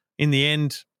 in the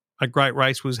end, a great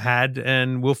race was had,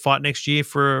 and we'll fight next year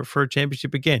for a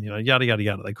championship again. Yada yada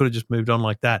yada. They could have just moved on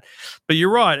like that. But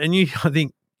you're right, and I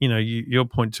think your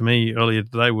point to me earlier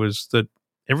today was that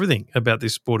everything about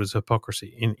this sport is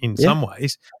hypocrisy in some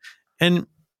ways, and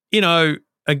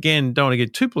again, don't want to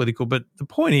get too political, but the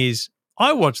point is,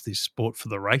 I watch this sport for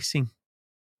the racing.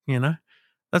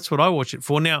 That's what I watch it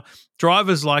for. Now,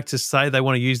 drivers like to say they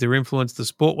want to use their influence. The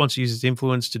sport wants to use its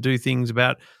influence to do things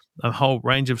about a whole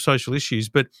range of social issues,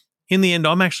 but in the end,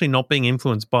 I'm actually not being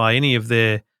influenced by any of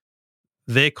their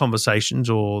conversations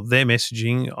or their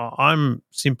messaging. I'm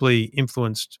simply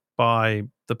influenced by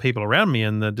the people around me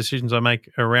and the decisions I make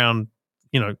around,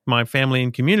 my family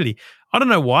and community. I don't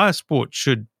know why a sport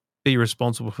should be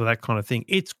responsible for that kind of thing.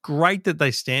 It's great that they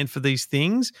stand for these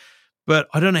things, but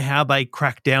I don't know how they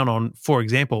crack down on, for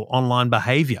example, online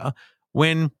behavior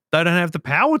when they don't have the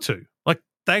power to. Like,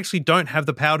 they actually don't have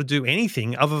the power to do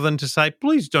anything other than to say,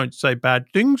 please don't say bad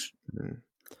things.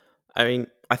 I mean,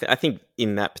 I think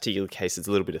in that particular case, it's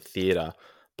a little bit of theatre,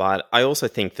 but I also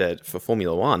think that for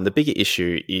Formula One, the bigger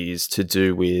issue is to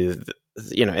do with,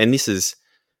 and this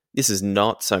is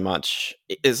not so much,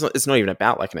 it's not even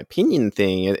about like an opinion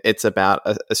thing. It's about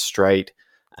a straight,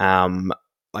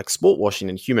 like sport washing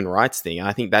and human rights thing. And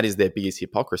I think that is their biggest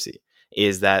hypocrisy,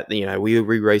 is that, we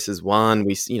race as one,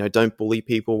 we, don't bully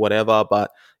people, whatever.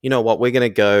 But you know what, we're going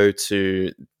to go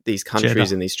to these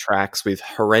countries and these tracks with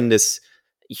horrendous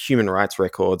human rights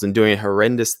records and doing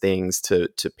horrendous things to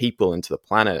people and to the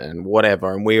planet and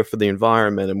whatever. And we're for the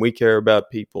environment and we care about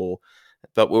people,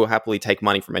 but we'll happily take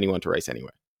money from anyone to race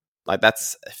anywhere. Like,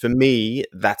 that's, for me,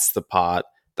 that's the part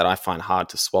that I find hard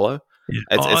to swallow. Yeah.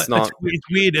 It's not. It's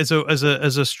weird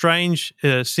as a strange,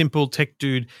 simple tech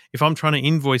dude. If I'm trying to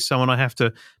invoice someone, I have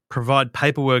to provide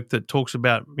paperwork that talks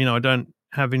about, I don't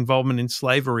have involvement in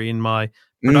slavery in my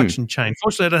production chain.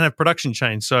 Fortunately, I don't have production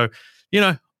chain, so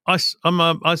I'm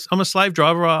a slave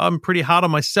driver. I'm pretty hard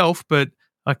on myself, but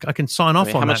I can sign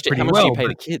off on that pretty well. How much do you pay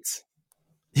the kids?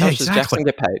 How much does Jackson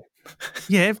get paid?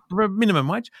 Yeah, for a minimum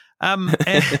wage.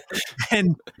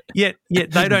 And yet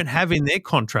they don't have in their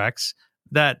contracts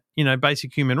that,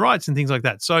 basic human rights and things like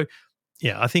that. So,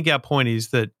 yeah, I think our point is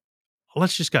that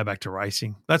let's just go back to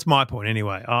racing. That's my point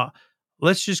anyway.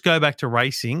 Let's just go back to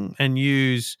racing and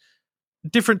use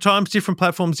different times, different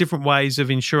platforms, different ways of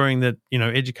ensuring that,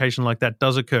 education like that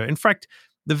does occur. In fact,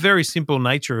 the very simple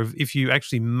nature of if you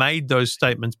actually made those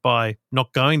statements by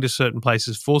not going to certain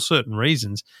places for certain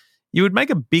reasons, you would make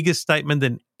a bigger statement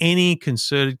than any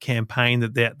concerted campaign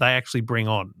that they actually bring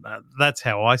on. That's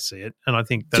how I see it, and I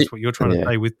think that's what you're trying to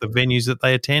say with the venues that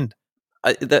they attend.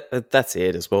 That's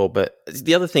it as well. But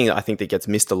the other thing I think that gets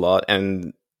missed a lot,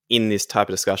 and in this type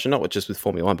of discussion, not just with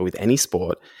Formula One, but with any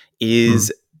sport,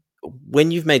 is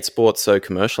when you've made sports so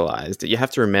commercialized, you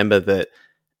have to remember that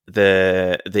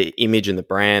the image and the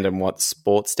brand and what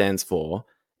sport stands for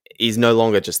is no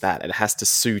longer just that. It has to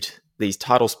suit these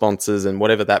title sponsors and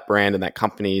whatever that brand and that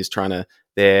company is trying to,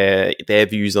 their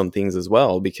views on things as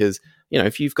well. Because,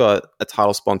 if you've got a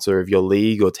title sponsor of your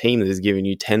league or team that is giving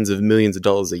you tens of millions of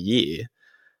dollars a year,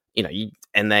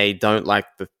 and they don't like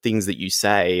the things that you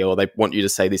say, or they want you to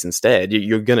say this instead,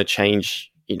 you're going to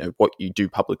change, what you do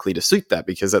publicly to suit that,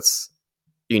 because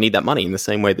you need that money in the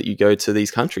same way that you go to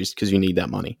these countries because you need that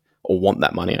money, or want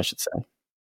that money, I should say.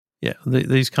 Yeah,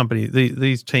 these companies,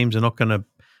 these teams are not going to,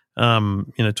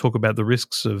 talk about the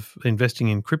risks of investing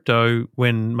in crypto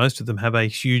when most of them have a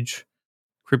huge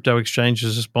crypto exchange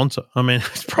as a sponsor. I mean,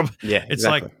 it's probably it's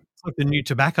like the new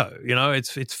tobacco.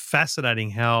 It's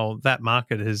fascinating how that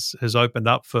market has opened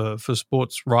up for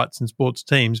sports rights and sports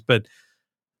teams, but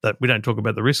that we don't talk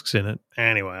about the risks in it.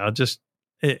 Anyway,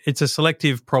 it's a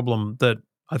selective problem that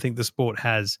I think the sport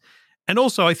has. And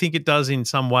also, I think it does in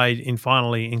some way, in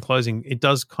closing, it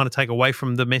does kind of take away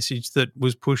from the message that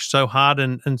was pushed so hard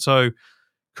and so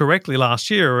correctly last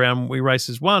year around We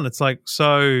Races One. It's like,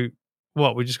 so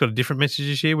what? We just got a different message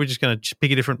this year. We're just going to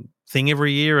pick a different thing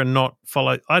every year and not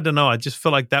follow. I don't know. I just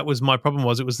feel like that was my problem.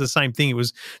 It was the same thing. It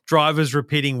was drivers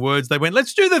repeating words. They went,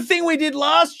 let's do the thing we did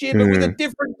last year, but with a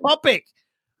different topic.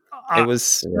 It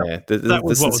was that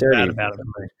was what was bad about it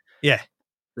for me. Yeah.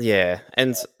 Yeah,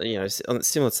 and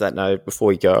similar to that note, before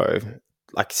we go,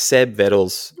 like Seb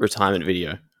Vettel's retirement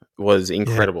video was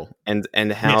incredible, and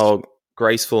how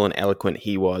graceful and eloquent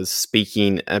he was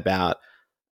speaking about,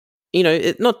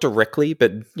 not directly,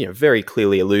 but very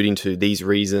clearly alluding to these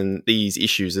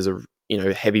issues as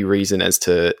a heavy reason as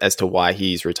to why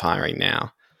he's retiring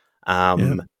now,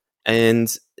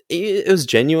 and it was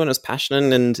genuine, it was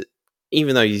passionate, and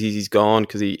even though he's gone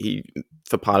because he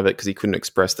for part of it because he couldn't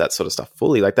express that sort of stuff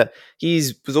fully like that,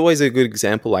 was always a good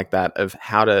example like that of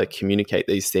how to communicate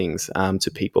these things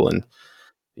to people, and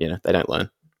they don't learn.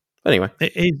 But anyway,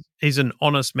 he's an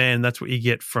honest man. That's what you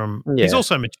get from. Yeah. He's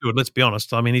also matured. Let's be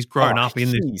honest. I mean, he's grown up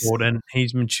in this sport, and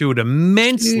he's matured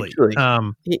immensely.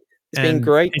 It's been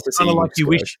great. It's kind of like you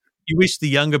wish the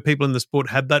younger people in the sport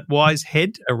had that wise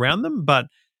head around them, but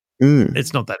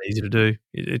it's not that easy to do.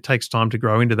 It takes time to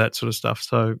grow into that sort of stuff.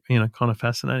 So, kind of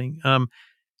fascinating.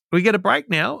 We get a break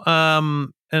now,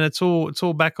 and it's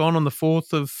all back on the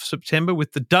 4th of September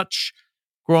with the Dutch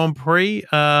Grand Prix.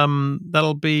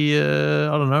 That'll be I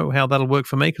don't know how that'll work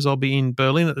for me because I'll be in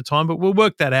Berlin at the time, but we'll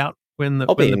work that out when the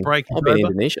break is over. I'll be in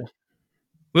Indonesia.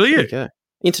 Will you? Okay.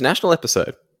 International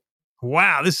episode.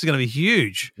 Wow, this is going to be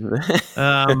huge.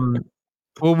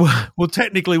 We'll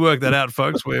technically work that out,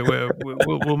 folks.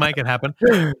 We'll make it happen.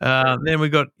 Then we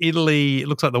got Italy. It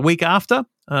looks like the week after,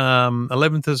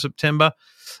 11th of September.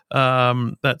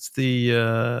 That's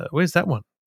the where's that one?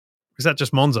 Is that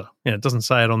just Monza? Yeah, it doesn't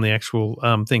say it on the actual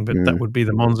thing, but that would be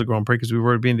the Monza Grand Prix because we've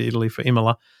already been to Italy for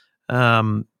Imola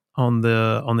on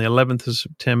the 11th of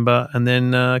September, and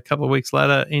then a couple of weeks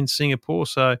later in Singapore.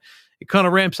 So it kind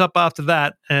of ramps up after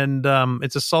that, and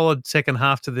it's a solid second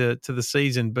half to the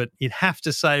season. But you'd have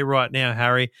to say right now,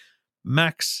 Harry,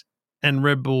 Max and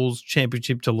Red Bull's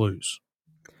championship to lose.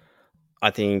 I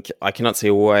think I cannot see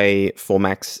a way for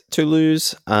Max to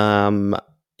lose.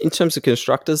 In terms of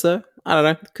constructors, though, I don't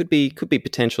know. Could be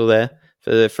potential there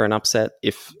for an upset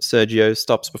if Sergio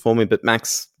stops performing. But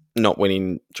Max not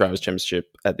winning Drivers'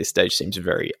 Championship at this stage seems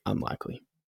very unlikely.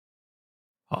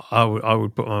 I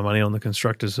would put my money on the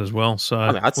constructors as well. So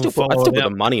I'd still put the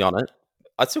money on it.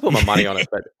 I'd still put my money on it,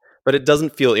 but it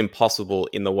doesn't feel impossible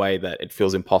in the way that it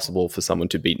feels impossible for someone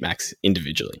to beat Max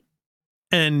individually.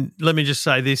 And let me just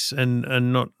say this, and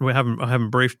I haven't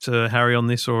briefed Harry on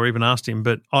this or even asked him,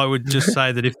 but I would just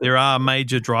say that if there are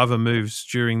major driver moves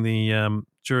during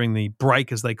the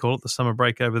break, as they call it, the summer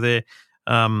break over there,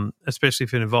 especially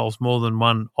if it involves more than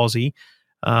one Aussie,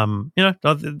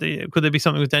 could there be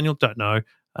something with Daniel? Don't know.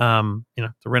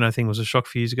 The Renault thing was a shock a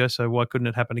few years ago, so why couldn't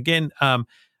it happen again?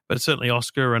 But certainly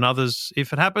Oscar and others,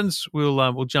 if it happens,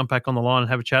 we'll jump back on the line and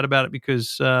have a chat about it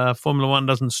because Formula One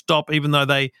doesn't stop, even though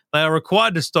they are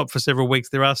required to stop for several weeks.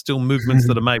 There are still movements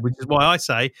that are made, which is why I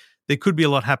say there could be a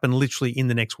lot happen literally in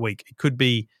the next week. It could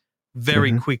be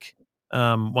very quick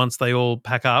once they all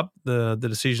pack up the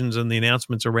decisions and the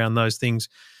announcements around those things,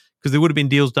 because there would have been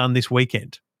deals done this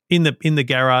weekend in the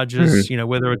garages.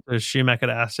 Whether it's a Schumacher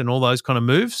to Aston, all those kind of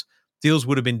moves. Deals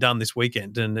would have been done this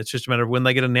weekend, and it's just a matter of when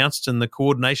they get announced and the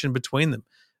coordination between them.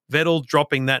 Vettel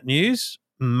dropping that news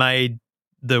made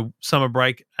the summer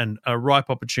break a ripe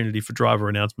opportunity for driver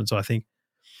announcements, I think.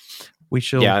 We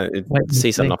shall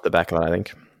see something off the back of it, I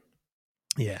think.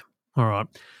 Yeah. All right.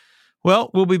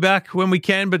 Well, we'll be back when we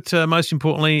can, but most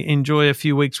importantly, enjoy a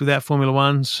few weeks without Formula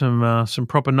One, some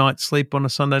proper night's sleep on a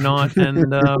Sunday night,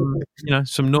 and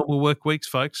some normal work weeks,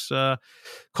 folks.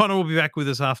 Connor will be back with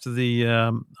us after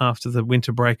the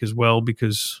winter break as well,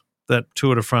 because that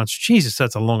Tour de France, Jesus,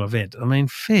 that's a long event. I mean,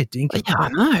 fair dinkum. Yeah, I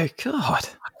know. God,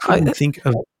 I couldn't think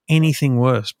of anything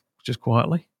worse. Just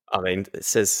quietly. I mean, it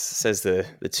says the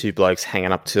two blokes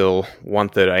hanging up till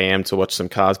 1:30 a.m. to watch some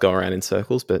cars go around in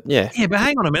circles, but yeah. Yeah, but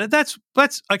hang on a minute. That's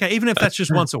okay, even if that's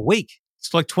just once a week.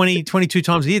 It's like 20, 22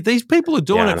 times a year. These people are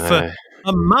doing it for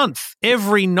a month,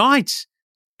 every night.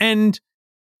 And,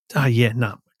 can't get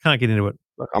into it.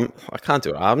 Look, I can't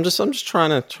do it. I'm just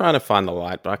trying to find the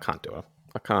light, but I can't do it.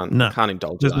 I can't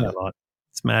indulge in that. Light.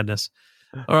 It's madness.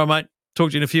 All right, mate. Talk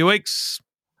to you in a few weeks.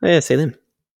 Yeah, see you then.